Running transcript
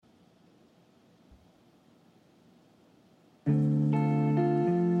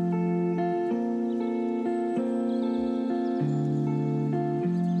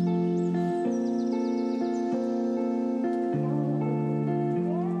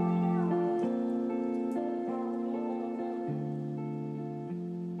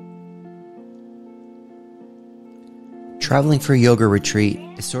Traveling for a yoga retreat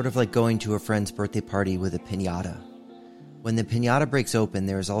is sort of like going to a friend's birthday party with a piñata. When the piñata breaks open,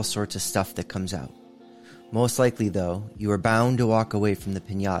 there is all sorts of stuff that comes out. Most likely, though, you are bound to walk away from the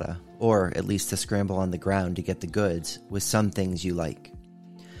piñata, or at least to scramble on the ground to get the goods, with some things you like.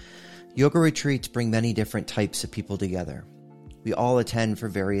 Yoga retreats bring many different types of people together. We all attend for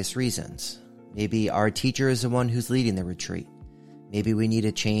various reasons. Maybe our teacher is the one who's leading the retreat. Maybe we need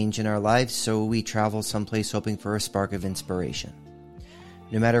a change in our lives, so we travel someplace hoping for a spark of inspiration.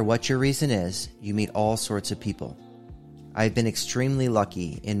 No matter what your reason is, you meet all sorts of people. I've been extremely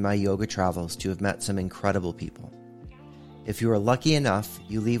lucky in my yoga travels to have met some incredible people. If you are lucky enough,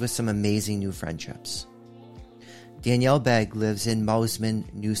 you leave with some amazing new friendships. Danielle Begg lives in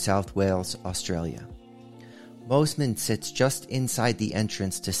Mosman, New South Wales, Australia. Mosman sits just inside the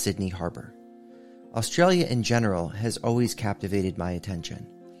entrance to Sydney Harbour. Australia in general has always captivated my attention.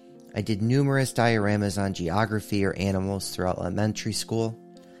 I did numerous dioramas on geography or animals throughout elementary school,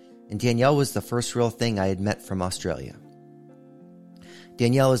 and Danielle was the first real thing I had met from Australia.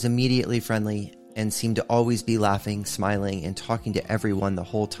 Danielle was immediately friendly and seemed to always be laughing, smiling, and talking to everyone the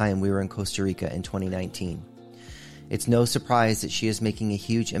whole time we were in Costa Rica in 2019. It's no surprise that she is making a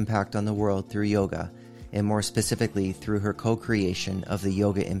huge impact on the world through yoga, and more specifically through her co-creation of the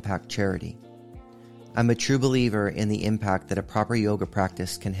Yoga Impact charity. I'm a true believer in the impact that a proper yoga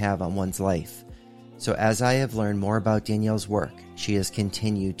practice can have on one's life. So as I have learned more about Danielle's work, she has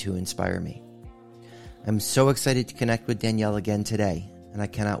continued to inspire me. I'm so excited to connect with Danielle again today, and I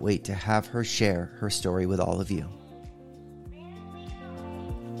cannot wait to have her share her story with all of you.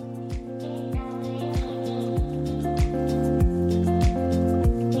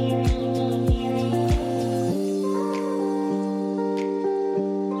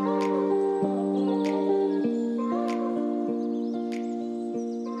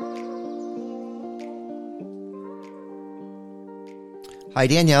 Hi,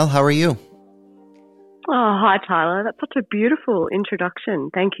 Danielle. How are you? Oh, hi, Tyler. That's such a beautiful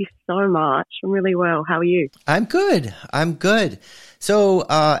introduction. Thank you so much. I'm really well. How are you? I'm good. So,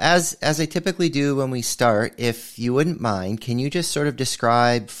 as I typically do when we start, if you wouldn't mind, can you just sort of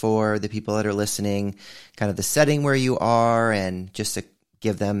describe for the people that are listening kind of the setting where you are and just to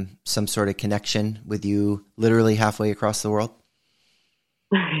give them some sort of connection with you literally halfway across the world?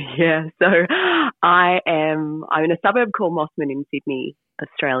 Yeah. So I'm in a suburb called Mosman in Sydney,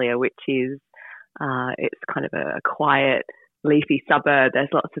 Australia, which is it's kind of a quiet, leafy suburb. There's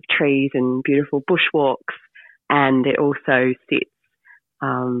lots of trees and beautiful bushwalks, and it also sits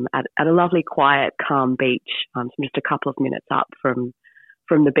at a lovely, quiet, calm beach. So I'm just a couple of minutes up from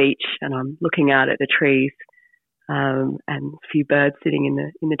the beach, and I'm looking out at the trees and a few birds sitting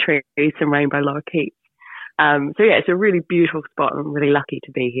in the trees, some rainbow lorikeets. So yeah, it's a really beautiful spot. I'm really lucky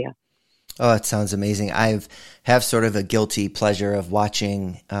to be here. Oh, it sounds amazing. Have sort of a guilty pleasure of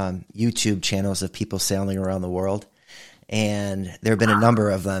watching YouTube channels of people sailing around the world. And there have been a number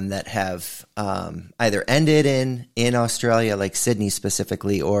of them that have either ended in Australia, like Sydney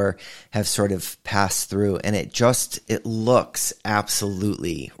specifically, or have sort of passed through. And it looks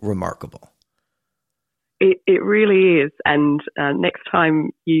absolutely remarkable. It really is. And next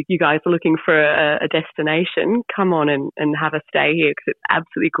time you guys are looking for a destination, come on and have a stay here because it's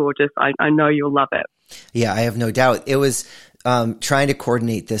absolutely gorgeous. I know you'll love it. Yeah, I have no doubt. It was trying to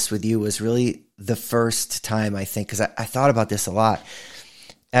coordinate this with you was really the first time, I think, because I thought about this a lot.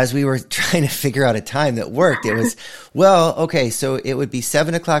 As we were trying to figure out a time that worked, it was, well, okay, so it would be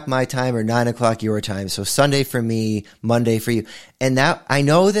 7 o'clock my time or 9 o'clock your time. So Sunday for me, Monday for you. And that I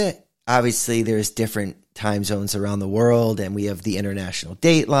know that obviously there's different time zones around the world and we have the international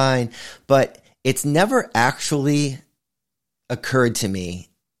dateline, but it's never actually occurred to me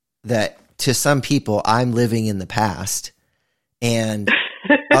that to some people I'm living in the past and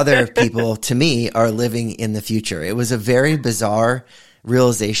other people to me are living in the future. It was a very bizarre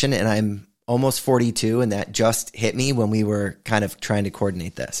realization, and I'm almost 42 and that just hit me when we were kind of trying to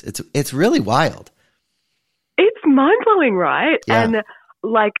coordinate this. It's really wild. It's mind-blowing, right? Yeah. And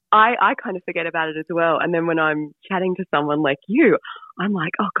like, I kind of forget about it as well. And then when I'm chatting to someone like you, I'm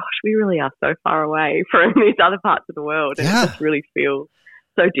like, oh gosh, we really are so far away from these other parts of the world. And yeah. It just really feels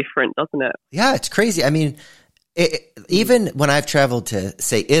so different, doesn't it? Yeah, it's crazy. I mean, even when I've traveled to,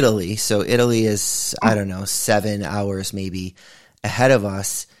 say, Italy, so Italy is, I don't know, 7 hours maybe ahead of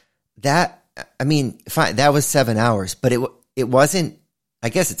us. That, I mean, fine, that was 7 hours, but it wasn't, I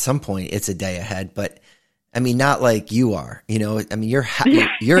guess at some point it's a day ahead, but I mean, not like you are, you know, I mean, you're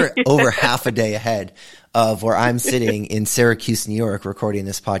over half a day ahead of where I'm sitting in Syracuse, New York, recording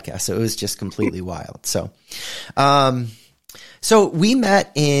this podcast. So it was just completely wild. So we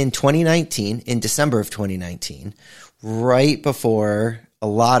met in 2019, in December of 2019. right before a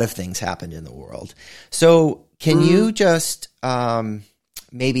lot of things happened in the world. So can you just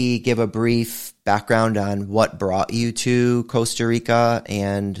maybe give a brief background on what brought you to Costa Rica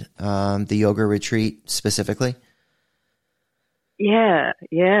and the yoga retreat specifically? Yeah.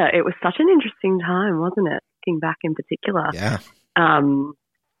 It was such an interesting time, wasn't it? Looking back in particular. Yeah.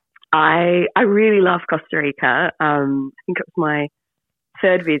 I really love Costa Rica. I think it was my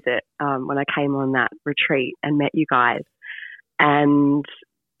third visit when I came on that retreat and met you guys. And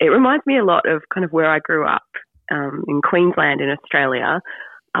it reminds me a lot of kind of where I grew up in Queensland in Australia,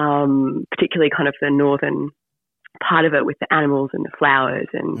 particularly kind of the northern part of it with the animals and the flowers.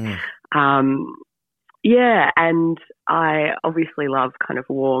 And and I obviously love kind of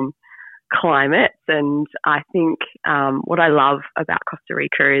warm climates. And I think what I love about Costa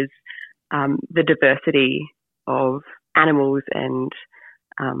Rica is the diversity of animals and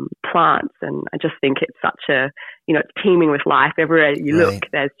plants. And I just think it's such it's teeming with life. Everywhere you look,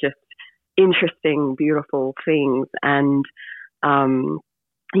 there's just interesting, beautiful things. And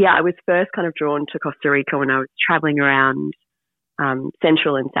I was first kind of drawn to Costa Rica when I was traveling around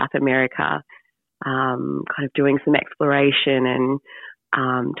Central and South America, kind of doing some exploration and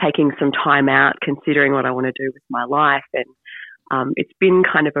taking some time out, considering what I want to do with my life. And it's been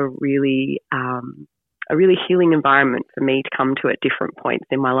kind of a really healing environment for me to come to at different points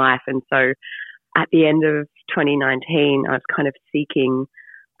in my life. And so at the end of 2019, I was kind of seeking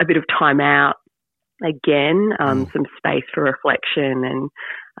a bit of time out again, some space for reflection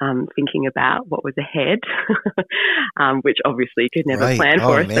and thinking about what was ahead, which obviously you could never plan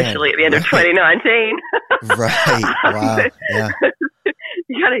for, especially at the end of 2019. Right. Wow. Yeah.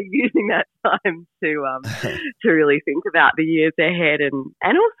 You're kind of using that time to really think about the years ahead and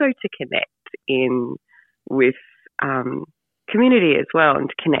also to connect in with community as well, and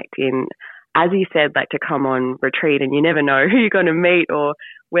to connect in, as you said, like to come on retreat and you never know who you're going to meet or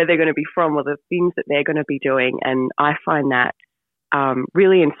where they're going to be from or the things that they're going to be doing. And I find that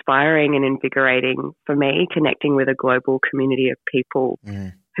really inspiring and invigorating for me, connecting with a global community of people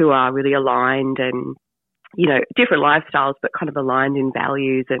who are really aligned and, different lifestyles, but kind of aligned in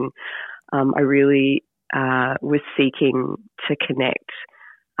values. And I really was seeking to connect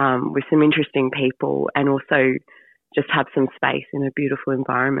with some interesting people and also just have some space in a beautiful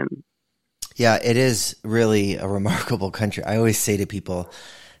environment. Yeah, it is really a remarkable country. I always say to people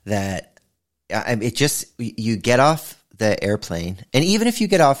that you get off the airplane, and even if you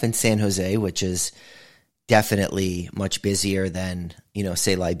get off in San Jose, which is definitely much busier than,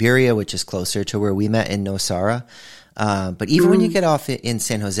 say Liberia, which is closer to where we met in Nosara. But even when you get off in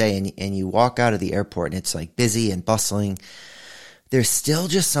San Jose and you walk out of the airport and it's like busy and bustling, there's still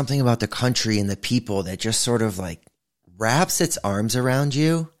just something about the country and the people that just sort of like wraps its arms around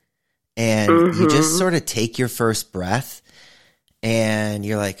you. And you just sort of take your first breath and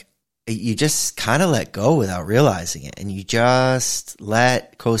you're like, you just kind of let go without realizing it. And you just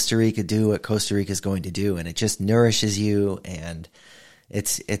let Costa Rica do what Costa Rica is going to do. And it just nourishes you. And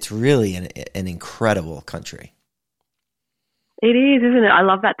it's really an incredible country. It is, isn't it? I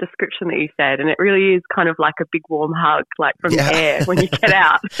love that description that you said. And it really is kind of like a big warm hug, like from the air when you get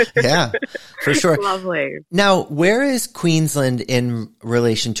out. Yeah, for sure. Lovely. Now, where is Queensland in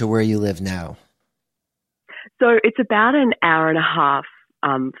relation to where you live now? So it's about an hour and a half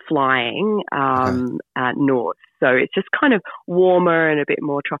flying north. So it's just kind of warmer and a bit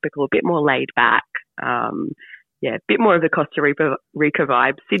more tropical, a bit more laid back. A bit more of the Costa Rica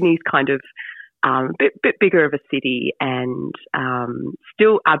vibe. Sydney's kind of bit bigger of a city and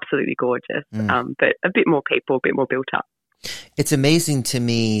still absolutely gorgeous, but a bit more people, a bit more built up. It's amazing to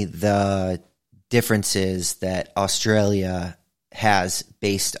me the differences that Australia has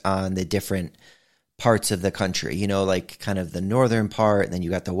based on the different parts of the country, like kind of the northern part, and then you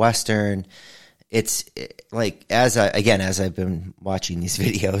got the western. It's like, as I've been watching these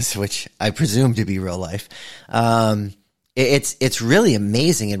videos, which I presume to be real life, it's really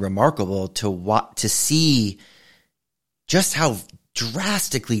amazing and remarkable to see just how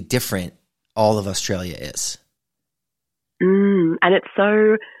drastically different all of Australia is. And it's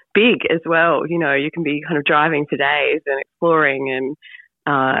so big as well. You can be kind of driving for days and exploring and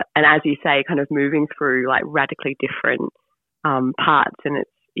as you say, kind of moving through like radically different parts. And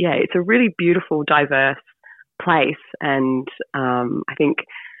it's a really beautiful, diverse place. And I think,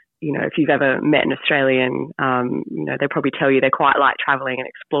 if you've ever met an Australian, they'll probably tell you they quite like traveling and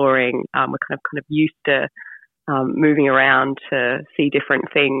exploring. We're kind of used to moving around to see different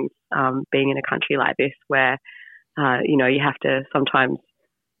things, being in a country like this where, you have to sometimes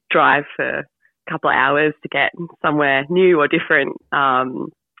drive for a couple of hours to get somewhere new or different.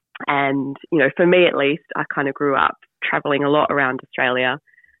 And, for me at least, I kind of grew up traveling a lot around Australia.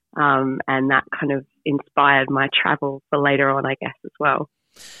 And that kind of inspired my travel for later on, I guess, as well.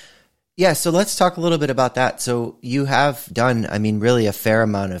 Yeah, so let's talk a little bit about that. So you have done, I mean, really a fair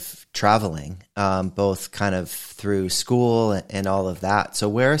amount of traveling, both kind of through school and all of that. So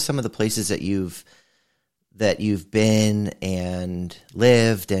where are some of the places that you've been and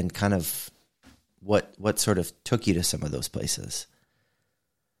lived, and kind of what sort of took you to some of those places?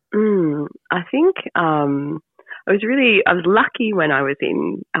 I think I was lucky when I was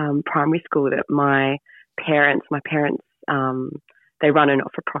in primary school that my parents, they run a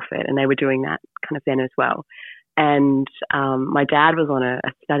not-for-profit, and they were doing that kind of then as well. And my dad was on a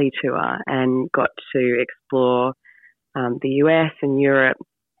study tour and got to explore the US and Europe.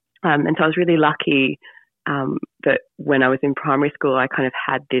 And so I was really lucky that when I was in primary school, I kind of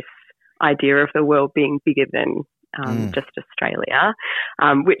had this idea of the world being bigger than just Australia,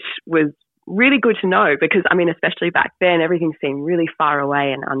 which was really good to know because, I mean, especially back then, everything seemed really far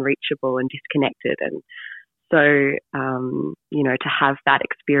away and unreachable and disconnected. And so, to have that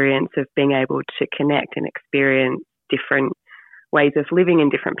experience of being able to connect and experience different ways of living in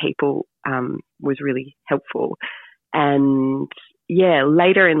different people was really helpful. And yeah,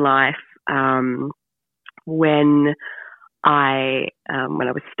 later in life, when I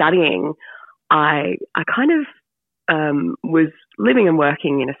was studying, I kind of was living and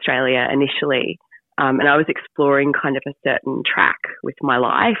working in Australia initially, and I was exploring kind of a certain track with my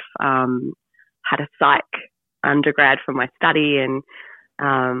life. Had a psych undergrad for my study, and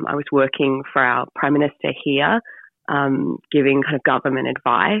I was working for our Prime Minister here, giving kind of government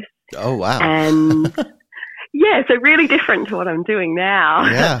advice. Oh, wow. And yeah, so really different to what I'm doing now.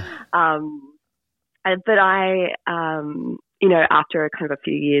 Yeah. But I, after kind of a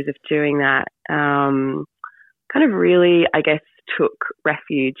few years of doing that, kind of really, I guess, took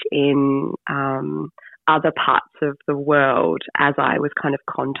refuge in other parts of the world as I was kind of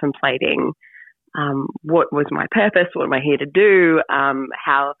contemplating what was my purpose, what am I here to do,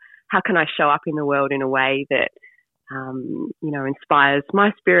 how can I show up in the world in a way that, inspires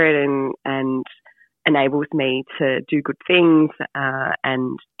my spirit and enables me to do good things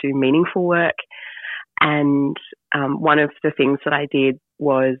and do meaningful work. And one of the things that I did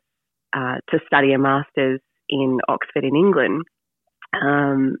was to study a master's in Oxford in England.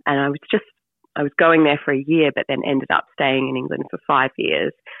 And I was going there for a year, but then ended up staying in England for 5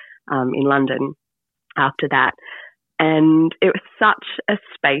 years in London after that. And it was such a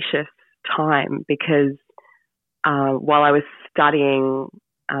spacious time because while I was studying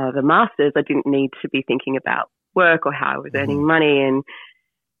the master's, I didn't need to be thinking about work or how I was earning money. And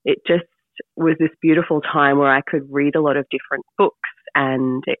it just was this beautiful time where I could read a lot of different books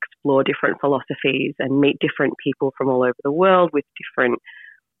and explore different philosophies and meet different people from all over the world with different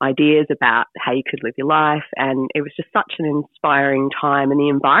ideas about how you could live your life. And it was just such an inspiring time, and the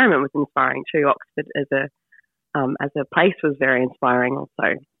environment was inspiring too. Oxford as a place was very inspiring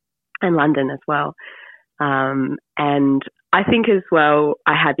also, and London as well. And I think as well,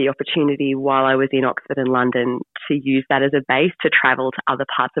 I had the opportunity while I was in Oxford and London to use that as a base to travel to other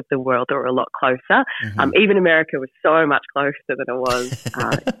parts of the world that were a lot closer. Even America was so much closer than it was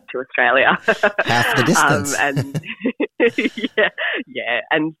to Australia. Half the distance. Yeah.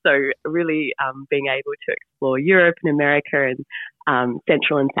 And so really being able to explore Europe and America and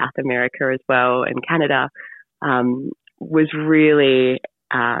Central and South America as well, and Canada was really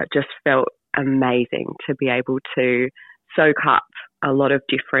just felt amazing to be able to soak up a lot of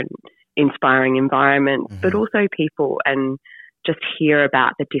different inspiring environments, but also people, and just hear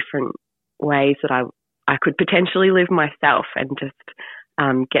about the different ways that I could potentially live myself, and just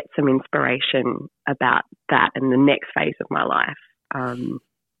get some inspiration about that in the next phase of my life.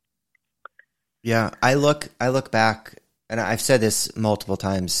 Yeah, I look back, and I've said this multiple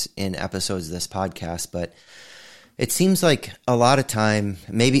times in episodes of this podcast, but it seems like a lot of time,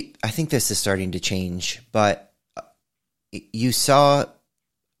 maybe I think this is starting to change, but you saw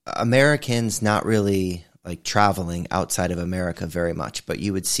Americans not really like traveling outside of America very much, but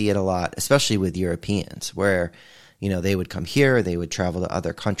you would see it a lot, especially with Europeans, where, they would come here, they would travel to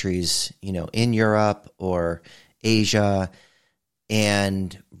other countries, in Europe or Asia,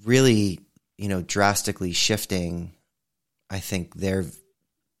 and really, drastically shifting, I think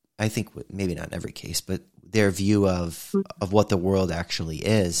maybe not in every case, but their view of what the world actually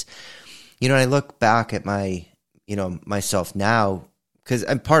is. I look back at myself now, because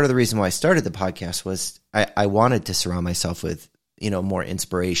part of the reason why I started the podcast was I wanted to surround myself with, more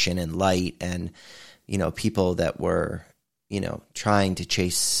inspiration and light and, people that were, trying to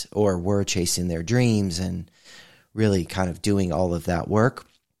chase or were chasing their dreams and really kind of doing all of that work.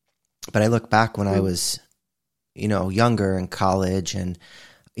 But I look back when I was younger in college, and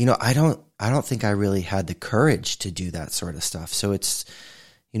I don't think I really had the courage to do that sort of stuff. So it's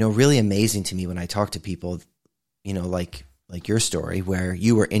really amazing to me when I talk to people, like your story, where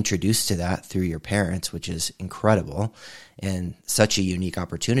you were introduced to that through your parents, which is incredible and such a unique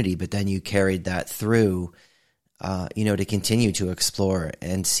opportunity. But then you carried that through, to continue to explore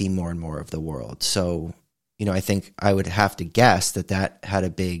and see more and more of the world. So, I think I would have to guess that had a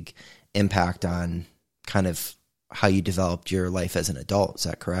big impact on kind of how you developed your life as an adult. Is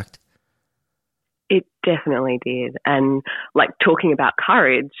that correct? It definitely did. And like talking about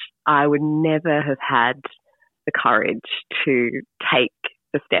courage, I would never have had the courage to take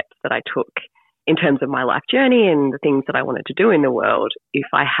the steps that I took in terms of my life journey and the things that I wanted to do in the world if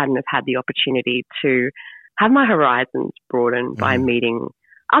I hadn't have had the opportunity to have my horizons broadened by meeting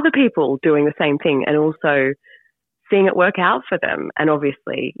other people doing the same thing and also seeing it work out for them. And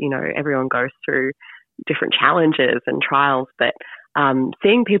obviously, everyone goes through different challenges and trials, but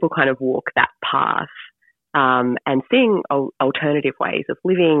seeing people kind of walk that path and seeing alternative ways of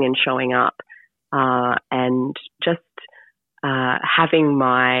living and showing up and just having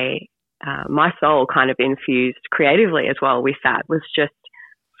my soul kind of infused creatively as well with that was just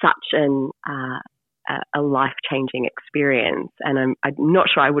such a life-changing experience. And I'm not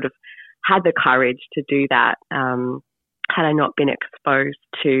sure I would have had the courage to do that had I not been exposed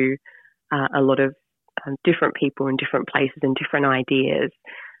to a lot of different people in different places and different ideas.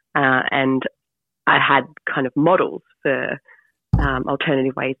 And I had kind of models for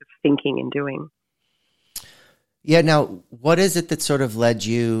alternative ways of thinking and doing. Yeah. Now, what is it that sort of led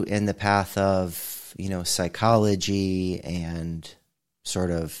you in the path of, psychology and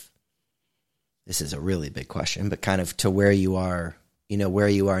sort of, this is a really big question, but kind of to where you are, where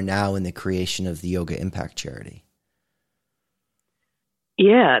you are now in the creation of the Yoga Impact Charity?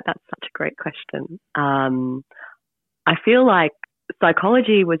 Yeah, that's such a great question. I feel like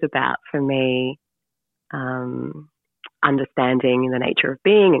psychology was about, for me, understanding the nature of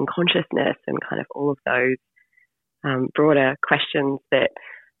being and consciousness and kind of all of those broader questions that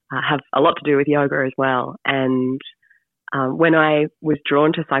have a lot to do with yoga as well. And when I was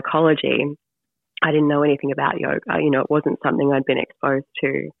drawn to psychology, I didn't know anything about yoga. It wasn't something I'd been exposed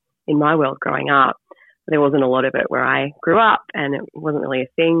to in my world growing up. There wasn't a lot of it where I grew up, and it wasn't really a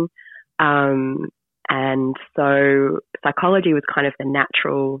thing. And so psychology was kind of the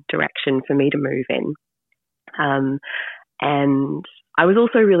natural direction for me to move in. And I was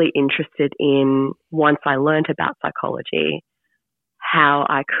also really interested in, once I learnt about psychology, how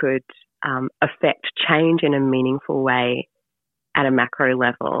I could affect change in a meaningful way at a macro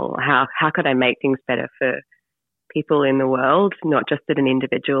level. How could I make things better for people in the world, not just at an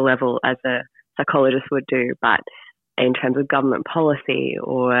individual level as a psychologist would do, but in terms of government policy,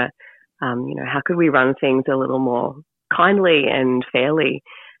 or how could we run things a little more kindly and fairly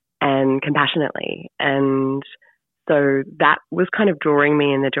and compassionately. And so that was kind of drawing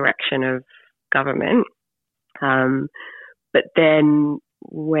me in the direction of government. But then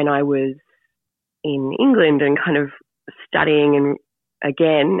when I was in England and kind of studying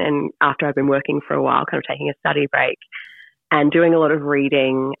and after I've been working for a while, kind of taking a study break and doing a lot of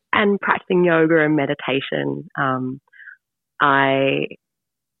reading and practicing yoga and meditation, I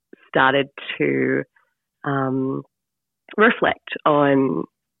started to reflect on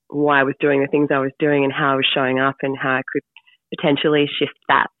why I was doing the things I was doing and how I was showing up and how I could potentially shift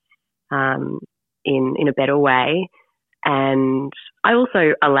that in a better way. And I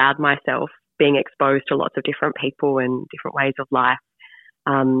also allowed myself, being exposed to lots of different people and different ways of life,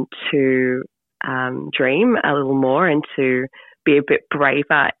 to dream a little more and to be a bit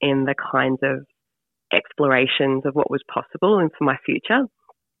braver in the kinds of explorations of what was possible and for my future.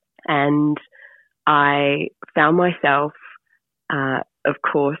 And I found myself, of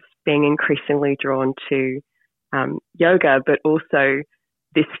course, being increasingly drawn to yoga, but also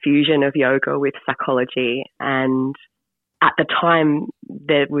this fusion of yoga with psychology. And at the time,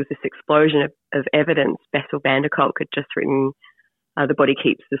 there was this explosion of evidence. Bessel van der Kolk had just written The Body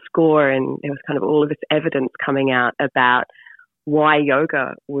Keeps the Score, and there was kind of all of this evidence coming out about why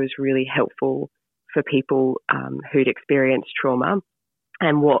yoga was really helpful for people who'd experienced trauma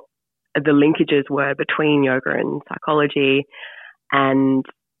and what the linkages were between yoga and psychology. And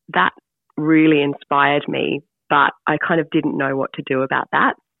that really inspired me, but I kind of didn't know what to do about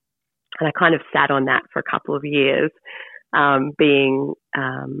that. And I kind of sat on that for a couple of years, being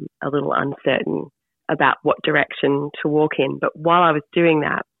a little uncertain about what direction to walk in. But while I was doing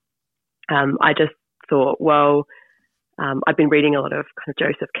that, I just thought, well, I've been reading a lot of kind of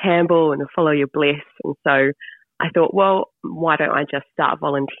Joseph Campbell and the Follow Your Bliss. And so I thought, well, why don't I just start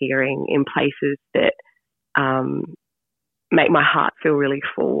volunteering in places that make my heart feel really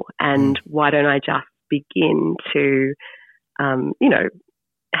full? And why don't I just begin to,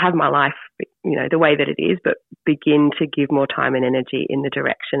 have my life, the way that it is, but begin to give more time and energy in the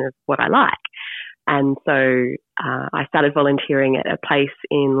direction of what I like? And so I started volunteering at a place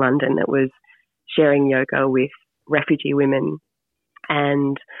in London that was sharing yoga with refugee women.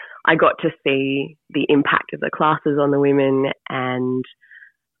 And I got to see the impact of the classes on the women, and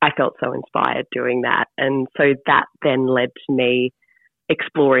I felt so inspired doing that. And so that then led to me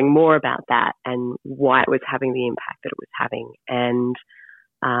exploring more about that and why it was having the impact that it was having. And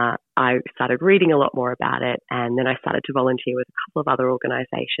I started reading a lot more about it, and then I started to volunteer with a couple of other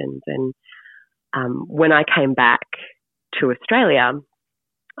organisations. And when I came back to Australia,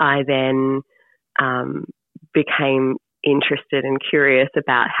 I then became interested and curious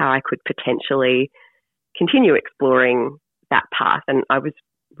about how I could potentially continue exploring that path. And I was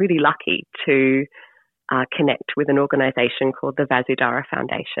really lucky to connect with an organisation called the Vasudhara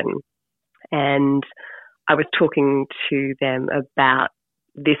Foundation. And I was talking to them about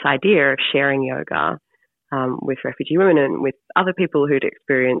this idea of sharing yoga with refugee women and with other people who'd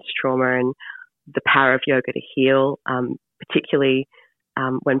experienced trauma, and the power of yoga to heal, particularly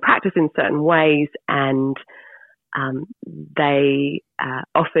when practiced in certain ways. And they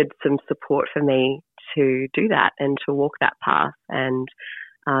offered some support for me to do that and to walk that path. And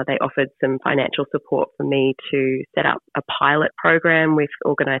they offered some financial support for me to set up a pilot program with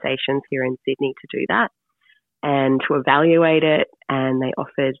organisations here in Sydney to do that and to evaluate it. And they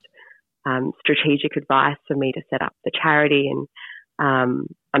offered strategic advice for me to set up the charity. And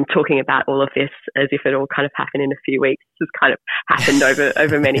I'm talking about all of this as if it all kind of happened in a few weeks. This has kind of happened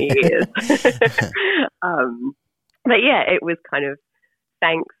over many years. But yeah, it was kind of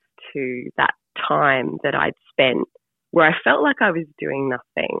thanks to that time that I'd spent where I felt like I was doing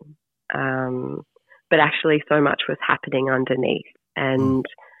nothing, but actually so much was happening underneath. And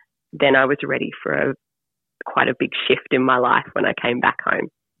then I was ready for quite a big shift in my life when I came back home.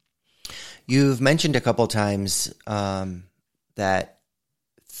 You've mentioned a couple times that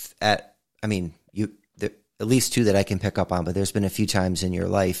at least two that I can pick up on, but there's been a few times in your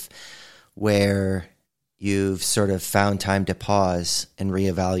life where you've sort of found time to pause and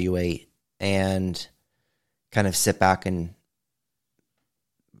reevaluate and kind of sit back and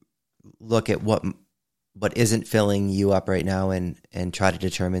look at what isn't filling you up right now and try to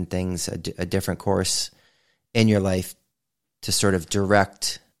determine things, a different course in your life to sort of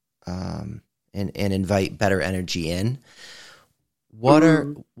direct and invite better energy in. What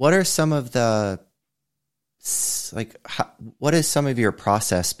are some of the, what has some of your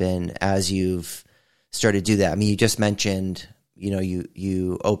process been as you've started to do that? I mean, you just mentioned,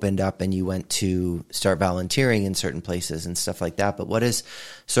 you opened up and you went to start volunteering in certain places and stuff like that. But what has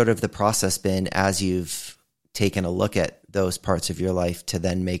sort of the process been as you've taken a look at those parts of your life to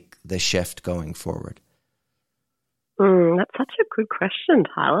then make the shift going forward? That's such a good question,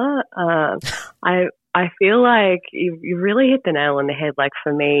 Tyler. I feel like you really hit the nail on the head. Like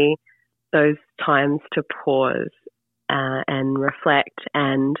for me, those times to pause and reflect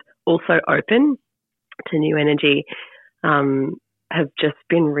and also open to new energy have just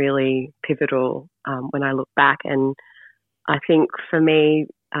been really pivotal when I look back. And I think for me,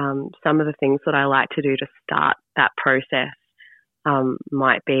 some of the things that I like to do to start that process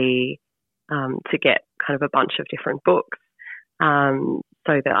might be to get kind of a bunch of different books so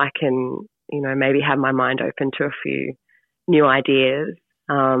that I can, maybe have my mind open to a few new ideas,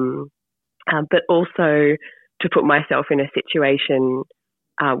 but also to put myself in a situation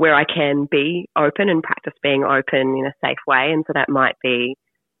where I can be open and practice being open in a safe way. And so that might be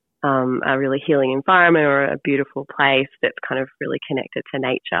a really healing environment or a beautiful place that's kind of really connected to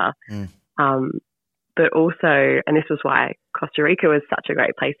nature. But also, and this was why Costa Rica was such a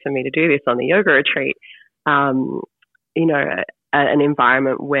great place for me to do this on the yoga retreat, an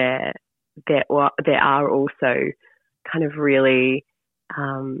environment where there are also kind of really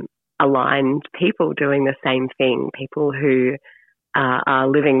aligned people doing the same thing, people who are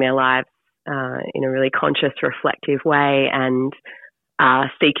living their lives in a really conscious, reflective way and are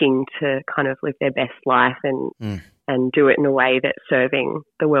seeking to kind of live their best life and do it in a way that's serving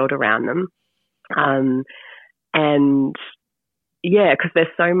the world around them. And yeah, because there's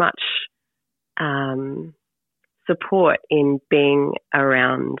so much support in being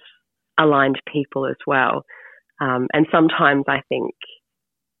around aligned people as well. And sometimes I think,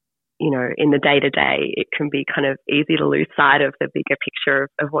 in the day-to-day, it can be kind of easy to lose sight of the bigger picture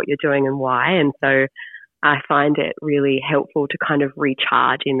of what you're doing and why. And so I find it really helpful to kind of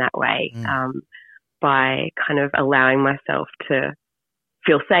recharge in that way by kind of allowing myself to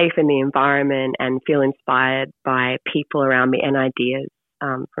feel safe in the environment and feel inspired by people around me and ideas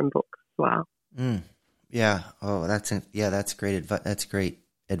from books as well. Yeah. Oh, that's great. That's great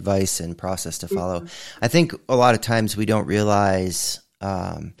advice and process to follow. I think a lot of times we don't realize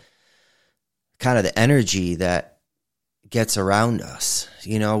kind of the energy that gets around us,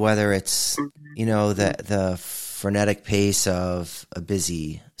 whether it's, the frenetic pace of a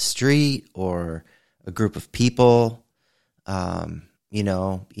busy street or a group of people,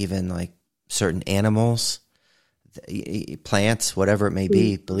 even like certain animals, plants, whatever it may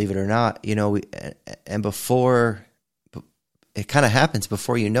be, believe it or not, and before it kind of happens,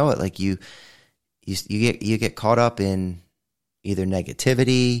 before you know it, like you get caught up in either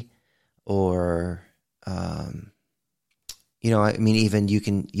negativity or, even you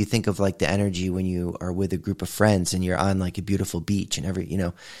think of like the energy when you are with a group of friends and you're on like a beautiful beach and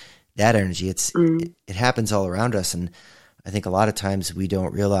that energy, it happens all around us. And I think a lot of times we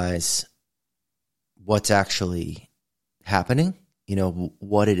don't realize what's actually happening,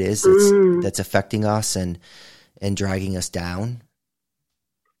 what it is that's affecting us and dragging us down.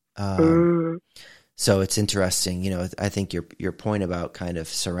 So it's interesting, I think your point about kind of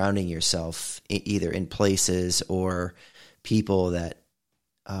surrounding yourself either in places or people that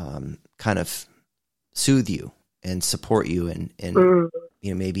kind of soothe you and support you and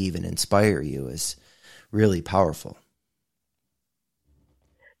maybe even inspire you is really powerful.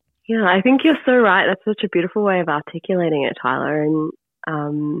 Yeah, I think you're so right. That's such a beautiful way of articulating it, Tyler. And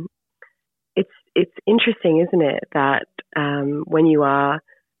it's interesting, isn't it, that when you are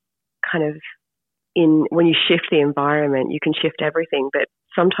kind of when you shift the environment, you can shift everything. But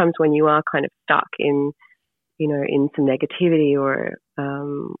sometimes when you are kind of stuck in some negativity or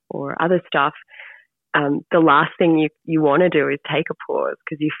other stuff, the last thing you want to do is take a pause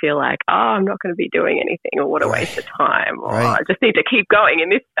because you feel like, I'm not going to be doing anything, or what a waste of time, or I just need to keep going in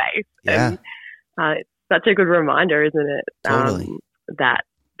this space. Yeah. And it's such a good reminder, isn't it? Totally. That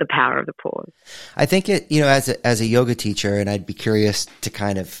the power of the pause. I think it, as a yoga teacher, and I'd be curious to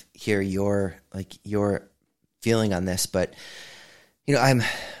kind of hear your feeling on this, but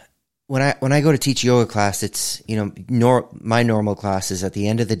when I go to teach yoga class, it's, my normal class is at the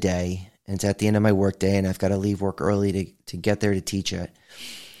end of the day. And it's at the end of my work day, and I've got to leave work early to get there to teach it.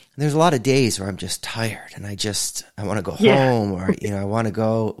 And there's a lot of days where I'm just tired, and I want to go home, or I want to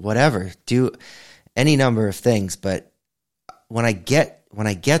go whatever, do any number of things. But when I get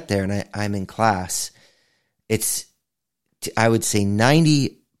there and I'm in class, it's, I would say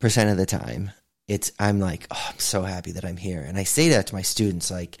 90% of the time, I'm like, I'm so happy that I'm here, and I say that to my students,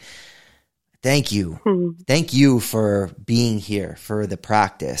 like, thank you. Thank you for being here, for the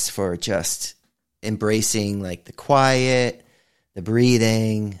practice, for just embracing like the quiet, the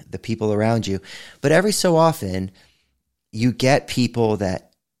breathing, the people around you. But every so often you get people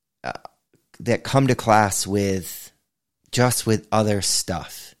that come to class with other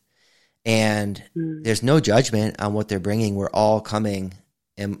stuff. And there's no judgment on what they're bringing. We're all coming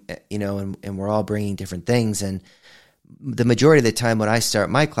and we're all bringing different things. And the majority of the time when I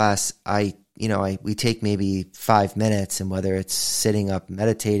start my class, we take maybe 5 minutes, and whether it's sitting up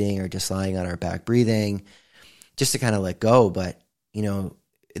meditating or just lying on our back breathing, just to kind of let go. But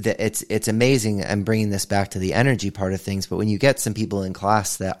it's amazing. I'm bringing this back to the energy part of things. But when you get some people in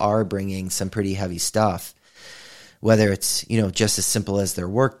class that are bringing some pretty heavy stuff, whether it's just as simple as their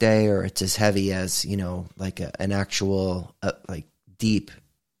work day, or it's as heavy as like an actual like deep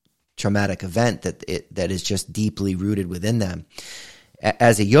traumatic event that is just deeply rooted within them.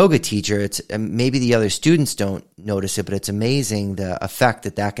 As a yoga teacher, it's maybe the other students don't notice it, but it's amazing the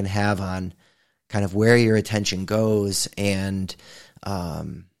effect that can have on kind of where your attention goes, and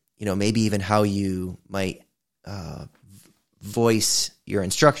maybe even how you might voice your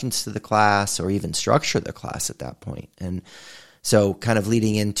instructions to the class, or even structure the class at that point. And so, kind of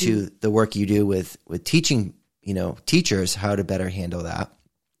leading into the work you do with teaching, teachers how to better handle that.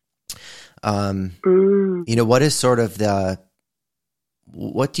 What is sort of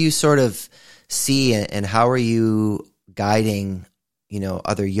what do you sort of see, and how are you guiding,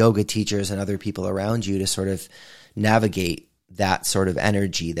 other yoga teachers and other people around you to sort of navigate that sort of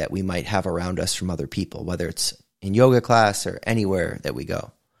energy that we might have around us from other people, whether it's in yoga class or anywhere that we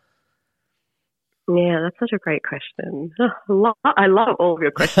go? Yeah, that's such a great question. I love all of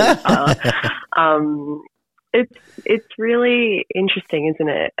your questions, Tyler. It's really interesting, isn't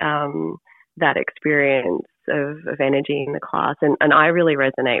it? That experience of energy in the class. And I really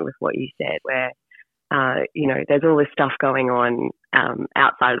resonate with what you said, where, there's all this stuff going on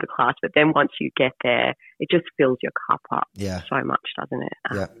outside of the class, but then once you get there, it just fills your cup up so much, doesn't it?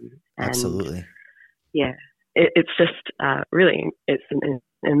 Yeah, absolutely. Yeah. it's just really, it's an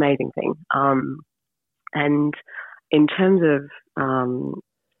amazing thing. And in terms of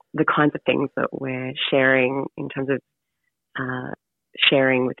the kinds of things that we're sharing, in terms of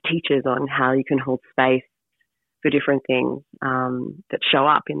sharing with teachers on how you can hold space for different things that show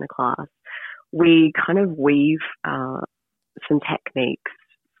up in the class, we kind of weave some techniques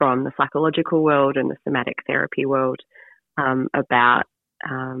from the psychological world and the somatic therapy world about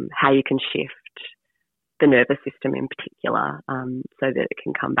how you can shift the nervous system in particular, so that it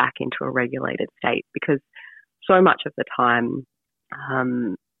can come back into a regulated state. Because so much of the time,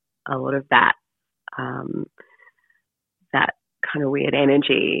 a lot of that that kind of weird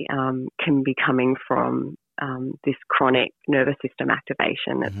energy can be coming from this chronic nervous system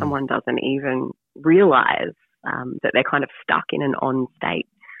activation that someone doesn't even realize that they're kind of stuck in an on state.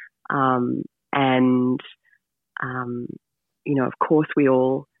 And you know, of course, we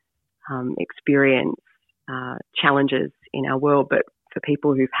all experience challenges in our world, but for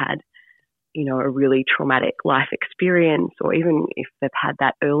people who've had, you know, a really traumatic life experience, or even if they've had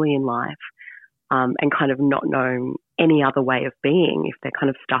that early in life, and kind of not known any other way of being, if they're kind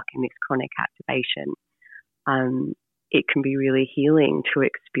of stuck in this chronic activation, it can be really healing to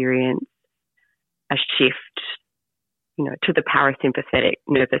experience a shift, you know, to the parasympathetic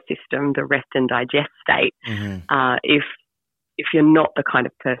nervous system, the rest and digest state. If you're not the kind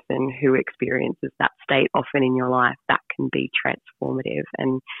of person who experiences that state often in your life, that can be transformative.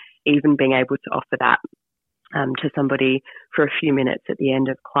 And even being able to offer that to somebody for a few minutes at the end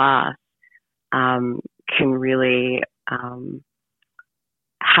of class can really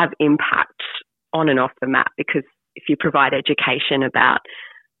have impact on and off the mat. Because if you provide education about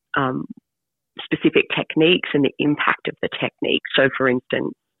specific techniques and the impact of the technique, so for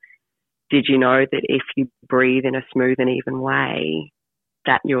instance, did you know that if you breathe in a smooth and even way,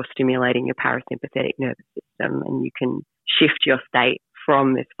 that you're stimulating your parasympathetic nervous system, and you can shift your state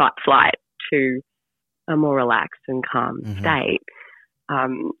from this fight flight to a more relaxed and calm state?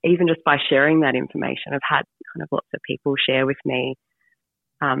 Even just by sharing that information, I've had kind of lots of people share with me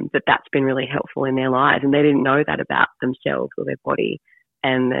that that's been really helpful in their lives, and they didn't know that about themselves or their body,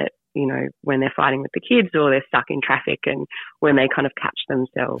 and that, you know, when they're fighting with the kids or they're stuck in traffic, and when they kind of catch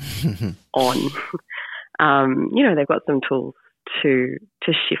themselves on, you know, they've got some tools to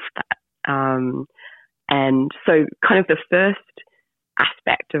shift that. And so kind of the first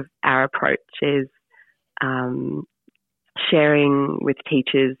aspect of our approach is sharing with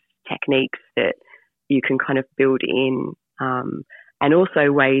teachers techniques that you can kind of build in, and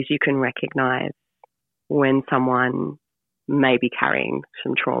also ways you can recognize when someone may be carrying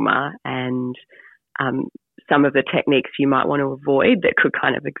some trauma, and some of the techniques you might want to avoid that could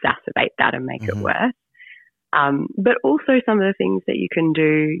kind of exacerbate that and make it worse. But also some of the things that you can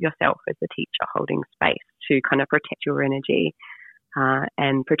do yourself as a teacher, holding space to kind of protect your energy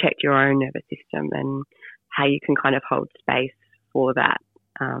and protect your own nervous system, and how you can kind of hold space for that,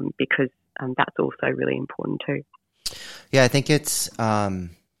 because that's also really important too. Yeah, I think it's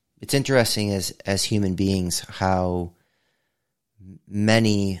interesting as human beings how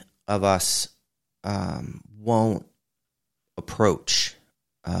many of us won't approach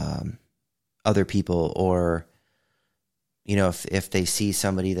other people, or, you know, if they see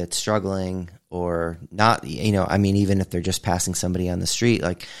somebody that's struggling or not, you know, I mean, even if they're just passing somebody on the street,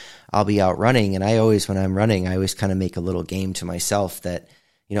 like I'll be out running, and when I'm running, I always kind of make a little game to myself that,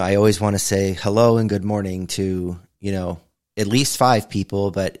 you know, I always want to say hello and good morning to, you know, at least 5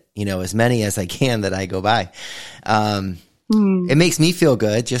 people, but, you know, as many as I can that I go by. It makes me feel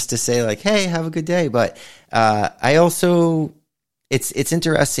good just to say like, hey, have a good day. But I also, it's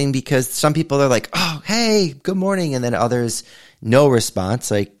interesting because some people are like, oh, hey, good morning. And then others, no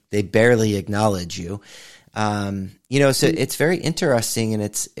response, like they barely acknowledge you. You know, so it's very interesting, and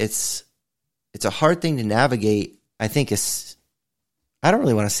it's a hard thing to navigate. I think I don't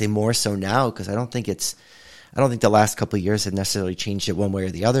really want to say more so now, because I don't think the last couple of years have necessarily changed it one way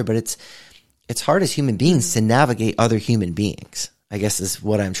or the other, but it's hard as human beings to navigate other human beings, I guess is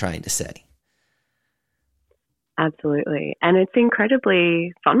what I'm trying to say. Absolutely. And it's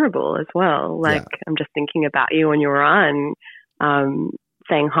incredibly vulnerable as well. Like, yeah. I'm just thinking about you on your run,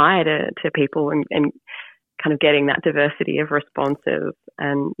 saying hi to people and kind of getting that diversity of responses.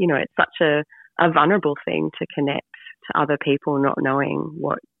 And, you know, it's such a vulnerable thing to connect to other people, not knowing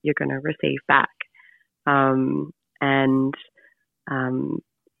what you're going to receive back.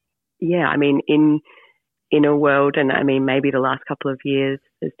 Yeah, I mean, in a world, and I mean, maybe the last couple of years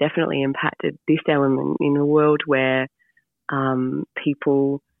has definitely impacted this element in a world where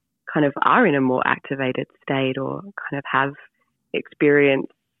people kind of are in a more activated state, or kind of have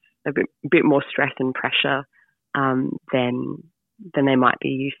experienced a bit more stress and pressure than they might be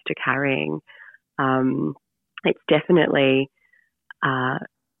used to carrying. It's definitely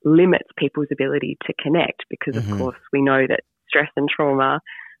limits people's ability to connect because, of course, we know that stress and trauma,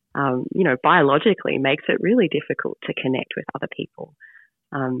 biologically makes it really difficult to connect with other people.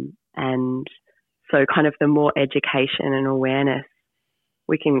 And so kind of the more education and awareness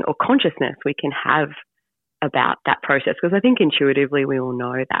or consciousness we can have about that process, because I think intuitively we all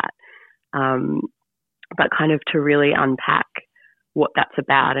know that, but kind of to really unpack what that's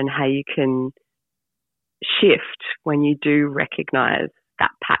about and how you can shift when you do recognize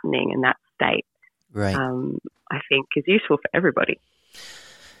that patterning and that state, right? I think is useful for everybody.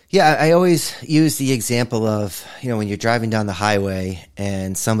 Yeah, I always use the example of, when you're driving down the highway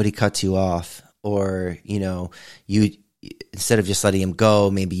and somebody cuts you off, or, you, instead of just letting them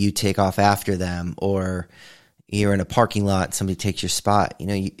go, maybe you take off after them, or you're in a parking lot and somebody takes your spot.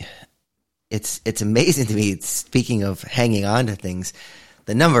 It's amazing to me, speaking of hanging on to things,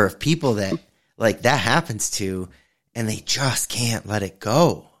 the number of people that like that happens to, and they just can't let it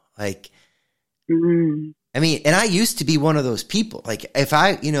go. Like, I mean, and I used to be one of those people. Like if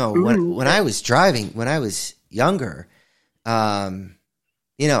I, when I was driving, when I was younger,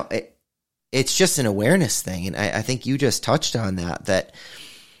 it's just an awareness thing. And I think you just touched on that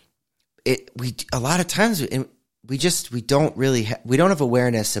a lot of times we don't have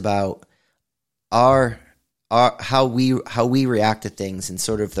awareness about our how we react to things and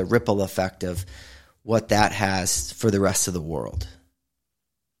sort of the ripple effect of what that has for the rest of the world.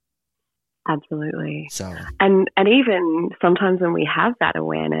 Absolutely. So, and even sometimes when we have that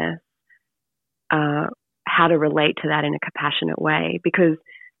awareness, how to relate to that in a compassionate way, because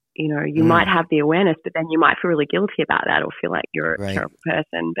you might have the awareness, but then you might feel really guilty about that or feel like you're a terrible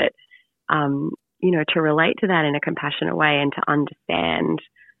person. But to relate to that in a compassionate way and to understand,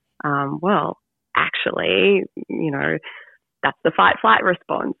 actually, that's the fight-flight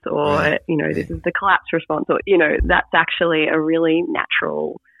response, or, this is the collapse response, or, that's actually a really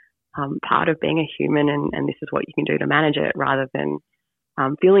natural part of being a human, and this is what you can do to manage it, rather than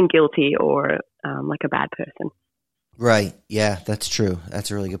feeling guilty or like a bad person. Right. Yeah, that's true. That's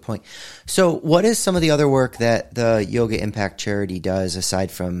a really good point. So what is some of the other work that the Yoga Impact Charity does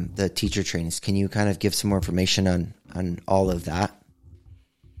aside from the teacher trainings? Can you kind of give some more information on all of that?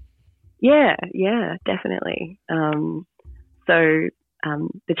 Yeah, definitely. So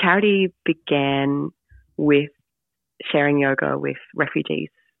the charity began with sharing yoga with refugees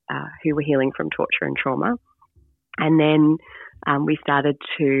who were healing from torture and trauma. And then we started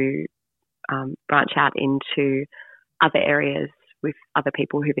to branch out into other areas with other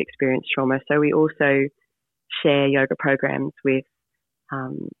people who've experienced trauma. So we also share yoga programs with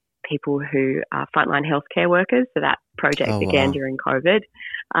people who are frontline healthcare workers. So that project began during COVID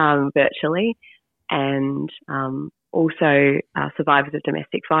virtually. And also survivors of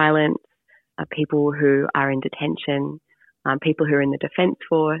domestic violence, people who are in detention, people who are in the Defence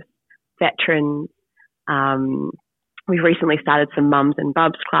Force, veterans. We've recently started some mums and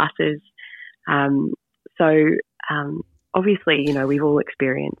bubs classes. Obviously, we've all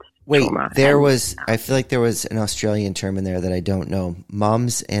experienced trauma. I feel like there was an Australian term in there that I don't know.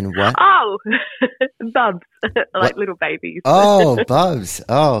 Mums and what? Oh, bubs, like little babies. Oh, bubs.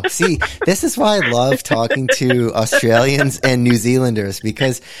 Oh, see, this is why I love talking to Australians and New Zealanders,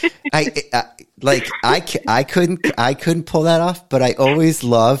 because I couldn't pull that off, but I always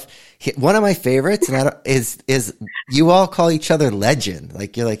love. One of my favorites is you all call each other legend.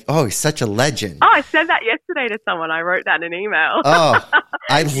 Like you're like, oh, he's such a legend. Oh, I said that yesterday to someone. I wrote that in an email. Oh,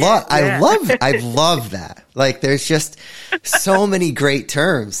 I love that. Like there's just so many great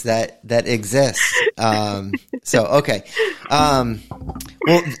terms that exist. Okay. Well,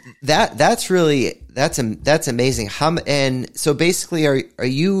 that's amazing. And so basically, are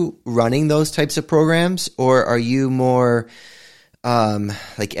you running those types of programs, or are you more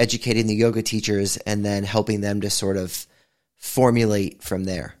like educating the yoga teachers and then helping them to sort of formulate from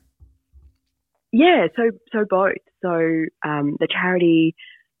there? Yeah, so both. So the charity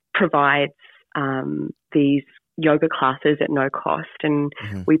provides these yoga classes at no cost, and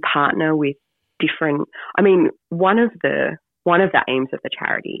we partner with different. I mean, one of the aims of the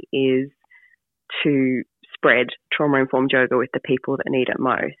charity is to spread trauma-informed yoga with the people that need it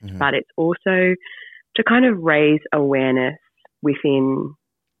most, but it's also to kind of raise awareness within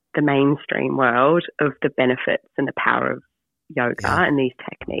the mainstream world of the benefits and the power of yoga and these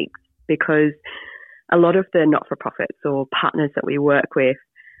techniques, because a lot of the not-for-profits or partners that we work with,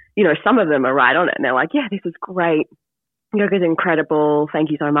 some of them are right on it and they're like, yeah, this is great. Yoga's incredible.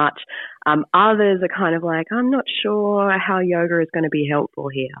 Thank you so much. Others are kind of like, I'm not sure how yoga is going to be helpful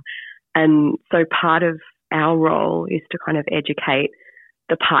here. And so part of our role is to kind of educate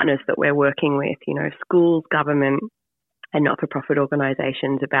the partners that we're working with, schools, government, and not-for-profit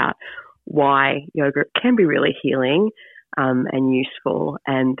organisations about why yoga can be really healing and useful,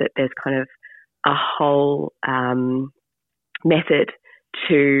 and that there's kind of a whole method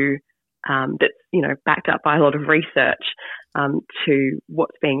to that's backed up by a lot of research to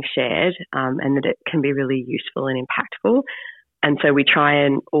what's being shared, and that it can be really useful and impactful. And so we try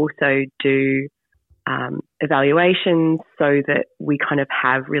and also do evaluations so that we kind of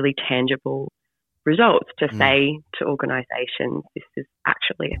have really tangible results to say to organisations, this is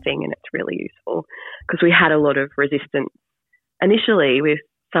actually a thing and it's really useful. Because we had a lot of resistance initially with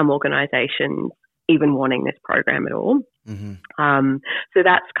some organisations even wanting this program at all. Mm-hmm. So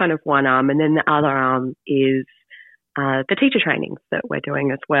that's kind of one arm. And then the other arm is the teacher trainings that we're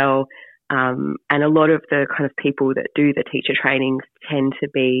doing as well. And a lot of the kind of people that do the teacher trainings tend to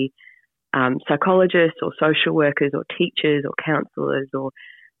be psychologists or social workers or teachers or counsellors or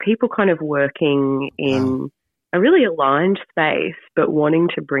people kind of working in a really aligned space but wanting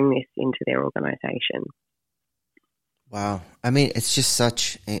to bring this into their organisation. Wow. I mean, it's just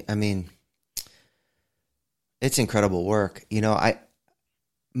it's incredible work.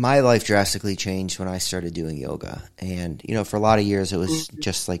 My life drastically changed when I started doing yoga. And, for a lot of years it was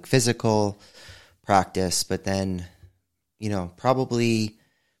just like physical practice. But then, probably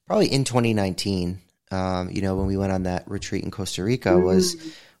in 2019, when we went on that retreat in Costa Rica was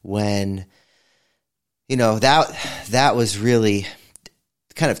when, that was really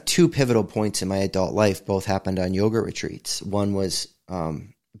kind of two pivotal points in my adult life. Both happened on yoga retreats. One was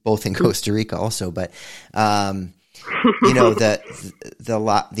both in Costa Rica also, but the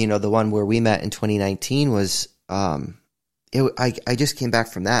one where we met in 2019 was I just came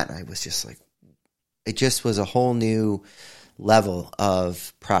back from that and I was just like, it just was a whole new level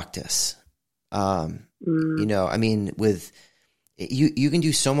of practice. With you can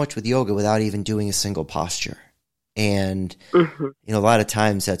do so much with yoga without even doing a single posture. And, a lot of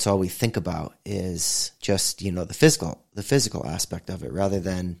times that's all we think about is just, the physical aspect of it rather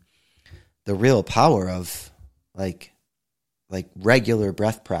than the real power of like regular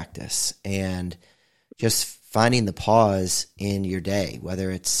breath practice and just finding the pause in your day,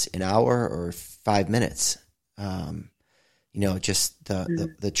 whether it's an hour or 5 minutes. Just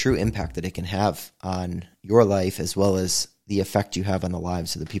the true impact that it can have on your life as well as the effect you have on the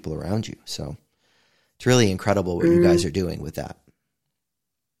lives of the people around you. So it's really incredible what you guys are doing with that.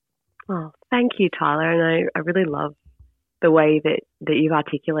 Oh, thank you, Tyler. And I really love the way that you've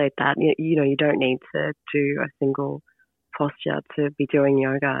articulated that. You don't need to do a single posture to be doing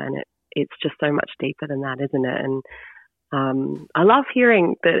yoga, and it's just so much deeper than that, isn't it? And I love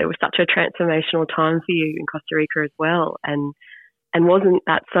hearing that it was such a transformational time for you in Costa Rica as well. And wasn't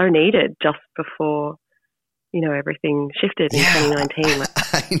that so needed just before, everything shifted in 2019? Like,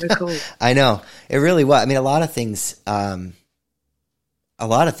 so cool. I know. It really was. I mean, a lot of things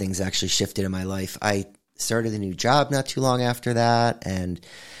actually shifted in my life. I started a new job not too long after that. And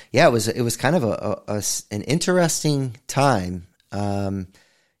it was kind of an interesting time.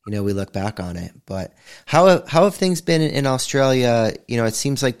 We look back on it, but how have things been in Australia? It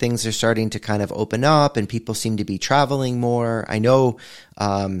seems like things are starting to kind of open up and people seem to be traveling more. I know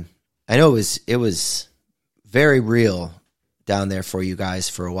it was very real down there for you guys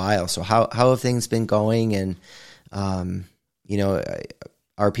for a while. So how have things been going? And,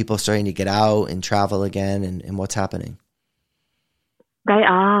 are people starting to get out and travel again and what's happening? They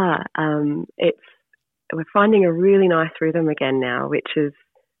are. We're finding a really nice rhythm again now, which is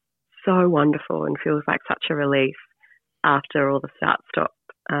so wonderful and feels like such a relief after all the start-stop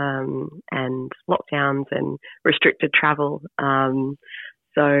and lockdowns and restricted travel.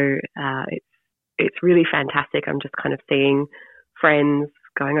 So it's really fantastic. I'm just kind of seeing friends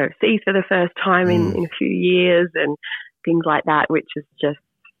going overseas for the first time in a few years and things like that, which is just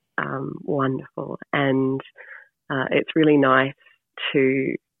wonderful. And it's really nice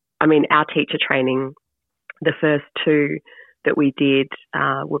our teacher training, the first two that we did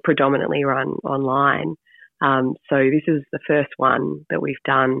were predominantly run online. So this is the first one that we've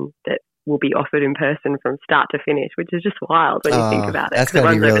done that will be offered in person from start to finish, which is just wild when you think about it. That's going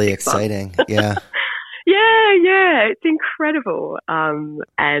to be really exciting. Yeah. Yeah. It's incredible.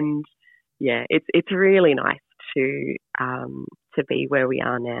 It's really nice to be where we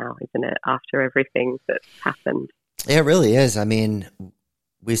are now, isn't it? After everything that's happened. It really is. I mean,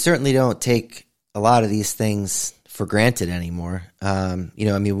 we certainly don't take a lot of these things for granted anymore.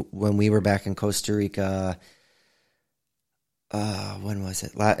 When we were back in Costa Rica, when was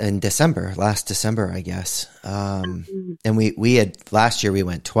it? Last December, I guess. And we had, last year we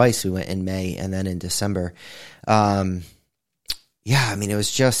went twice. We went in May and then in December. Yeah, I mean, it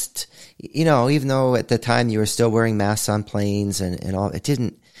was just, even though at the time you were still wearing masks on planes and all, it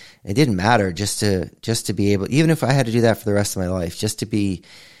didn't matter just to be able, even if I had to do that for the rest of my life, just to be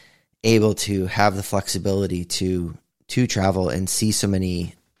able to have the flexibility to travel and see so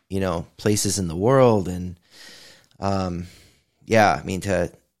many, places in the world. And, yeah, I mean,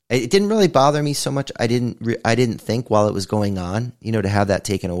 it didn't really bother me so much. I didn't think while it was going on, to have that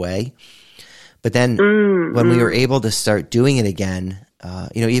taken away. But then when we were able to start doing it again,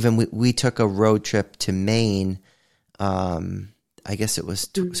 even we took a road trip to Maine. I guess it was,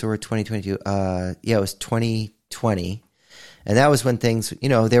 so we're 2022. It was 2020. And that was when things,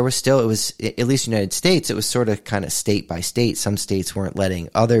 there was still, it was, at least United States, it was sort of kind of state by state. Some states weren't letting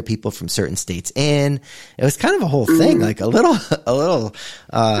other people from certain states in. It was kind of a whole thing, like a little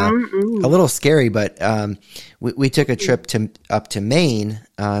scary, but, we took a trip up to Maine,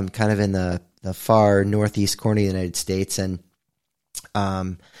 kind of in the far northeast corner of the United States. And,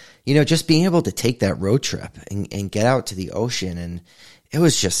 just being able to take that road trip and get out to the ocean, and it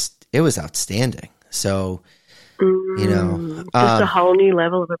was outstanding. So, just a whole new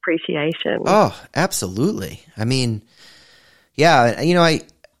level of appreciation. Oh, absolutely. I mean, yeah,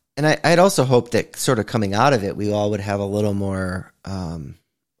 I'd also hoped that sort of coming out of it, we all would have a little more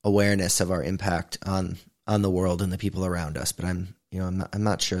awareness of our impact on the world and the people around us. But I'm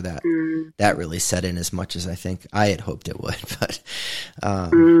not sure that that really set in as much as I think I had hoped it would. But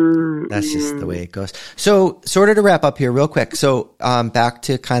that's just the way it goes. So, sort of to wrap up here real quick. So, back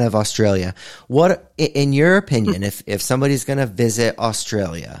to kind of Australia. What, in your opinion, if somebody's going to visit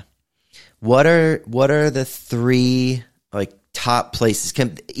Australia, what are the three like top places?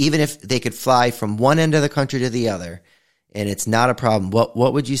 Even if they could fly from one end of the country to the other, and it's not a problem,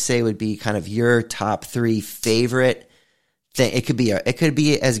 what would you say would be kind of your top three favorite thing? It could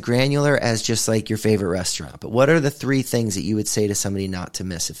be as granular as just like your favorite restaurant, but what are the three things that you would say to somebody not to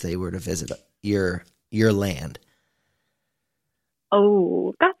miss if they were to visit your land?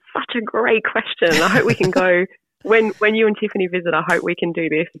 Oh, that's such a great question. I hope we can go when you and Tiffany visit. I hope we can do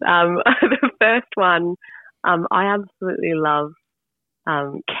this. The first one, I absolutely love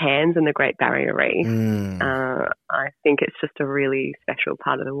Cairns and the Great Barrier Reef. I think it's just a really special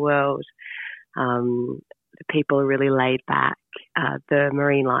part of the world. The people are really laid back. The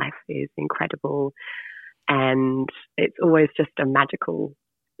marine life is incredible, and it's always just a magical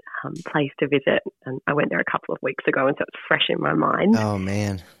place to visit. And I went there a couple of weeks ago, and so it's fresh in my mind. Oh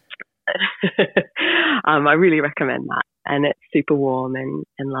man! I really recommend that, and it's super warm and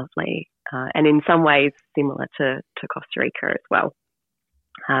lovely, and in some ways similar to Costa Rica as well.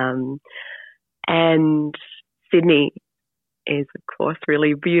 And Sydney is, of course,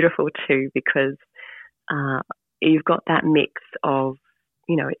 really beautiful too, because you've got that mix of,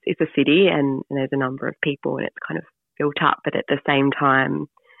 it's a city and there's a number of people and it's kind of built up, but at the same time,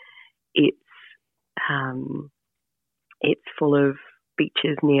 it's full of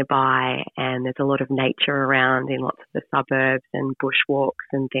beaches nearby and there's a lot of nature around in lots of the suburbs and bushwalks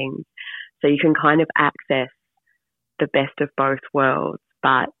and things. So you can kind of access the best of both worlds,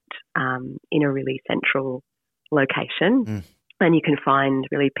 but in a really central location. And you can find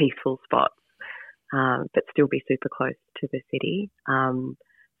really peaceful spots, but still be super close to the city. So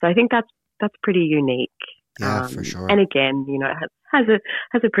I think that's pretty unique. Yeah, for sure. And again, it has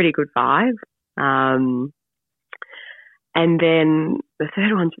a pretty good vibe. And then the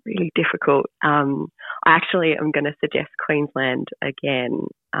third one's really difficult. I actually am going to suggest Queensland again,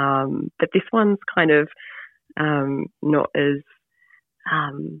 but this one's kind of not as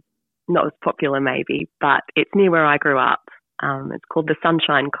popular maybe, but it's near where I grew up. It's called the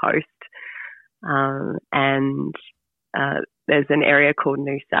Sunshine Coast, and there's an area called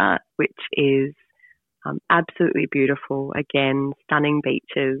Noosa, which is absolutely beautiful. Again, stunning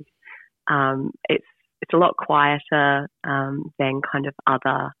beaches. It's a lot quieter than kind of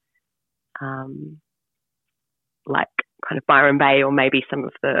other, like kind of Byron Bay or maybe some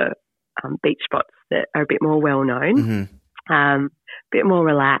of the beach spots that are a bit more well known. A bit more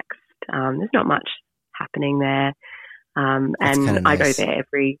relaxed. There's not much happening there. And nice. I go there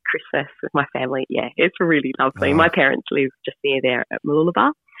every Christmas with my family. Yeah, it's really lovely. My parents live just near there at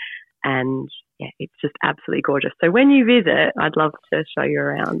Mooloolaba, and yeah, it's just absolutely gorgeous. So when you visit, I'd love to show you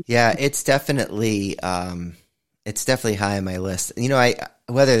around. Yeah, it's definitely high on my list.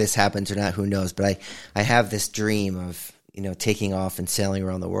 Whether this happens or not, who knows? But I have this dream of taking off and sailing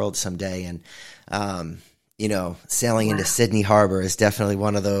around the world someday, and sailing into Sydney Harbor is definitely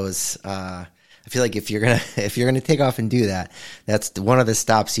one of those I feel like if you're gonna take off and do that, that's one of the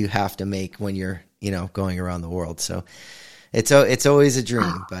stops you have to make when you're, going around the world. So it's always a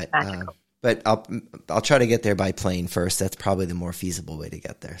dream, but I'll try to get there by plane first. That's probably the more feasible way to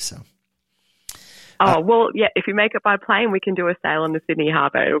get there. So. Well, yeah, if you make it by plane, we can do a sail on the Sydney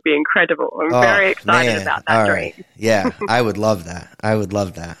Harbour. It'll be incredible. I'm very excited about that dream. Right. Yeah, I would love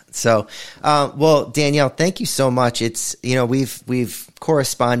that. So, well, Danielle, thank you so much. It's, we've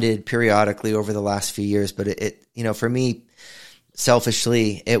corresponded periodically over the last few years, but it for me,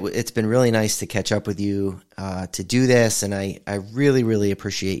 selfishly, it's been really nice to catch up with you, to do this. And I really, really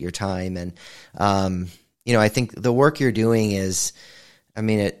appreciate your time. And, I think the work you're doing is,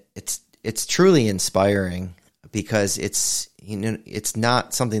 it's truly inspiring because it's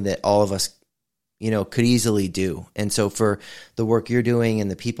not something that all of us, could easily do. And so for the work you're doing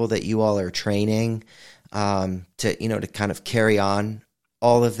and the people that you all are training, to kind of carry on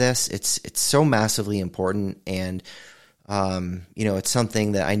all of this, it's so massively important. And, it's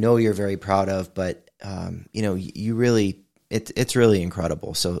something that I know you're very proud of, but, you really, it's really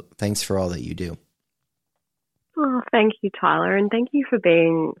incredible. So thanks for all that you do. Oh, thank you, Tyler, and thank you for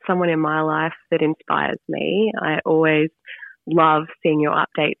being someone in my life that inspires me. I always love seeing your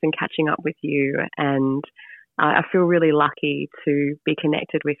updates and catching up with you, and I feel really lucky to be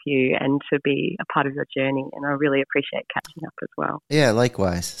connected with you and to be a part of your journey, and I really appreciate catching up as well. Yeah,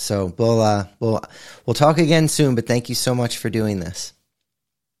 likewise. So we'll talk again soon, but thank you so much for doing this.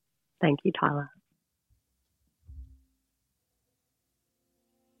 Thank you, Tyler.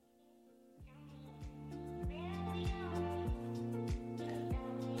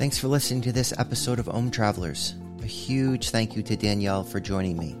 Thanks for listening to this episode of Om Travelers. A huge thank you to Danielle for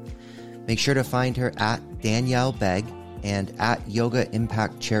joining me. Make sure to find her at Danielle Begg and at Yoga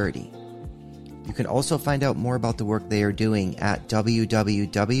Impact Charity. You can also find out more about the work they are doing at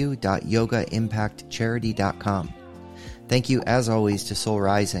www.yogaimpactcharity.com. Thank you, as always, to Soul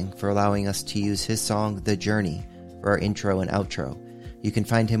Rising for allowing us to use his song, The Journey, for our intro and outro. You can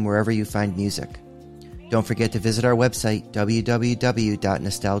find him wherever you find music. Don't forget to visit our website,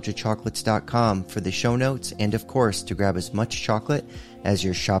 www.nostalgiachocolates.com, for the show notes and, of course, to grab as much chocolate as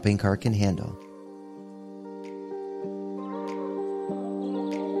your shopping cart can handle.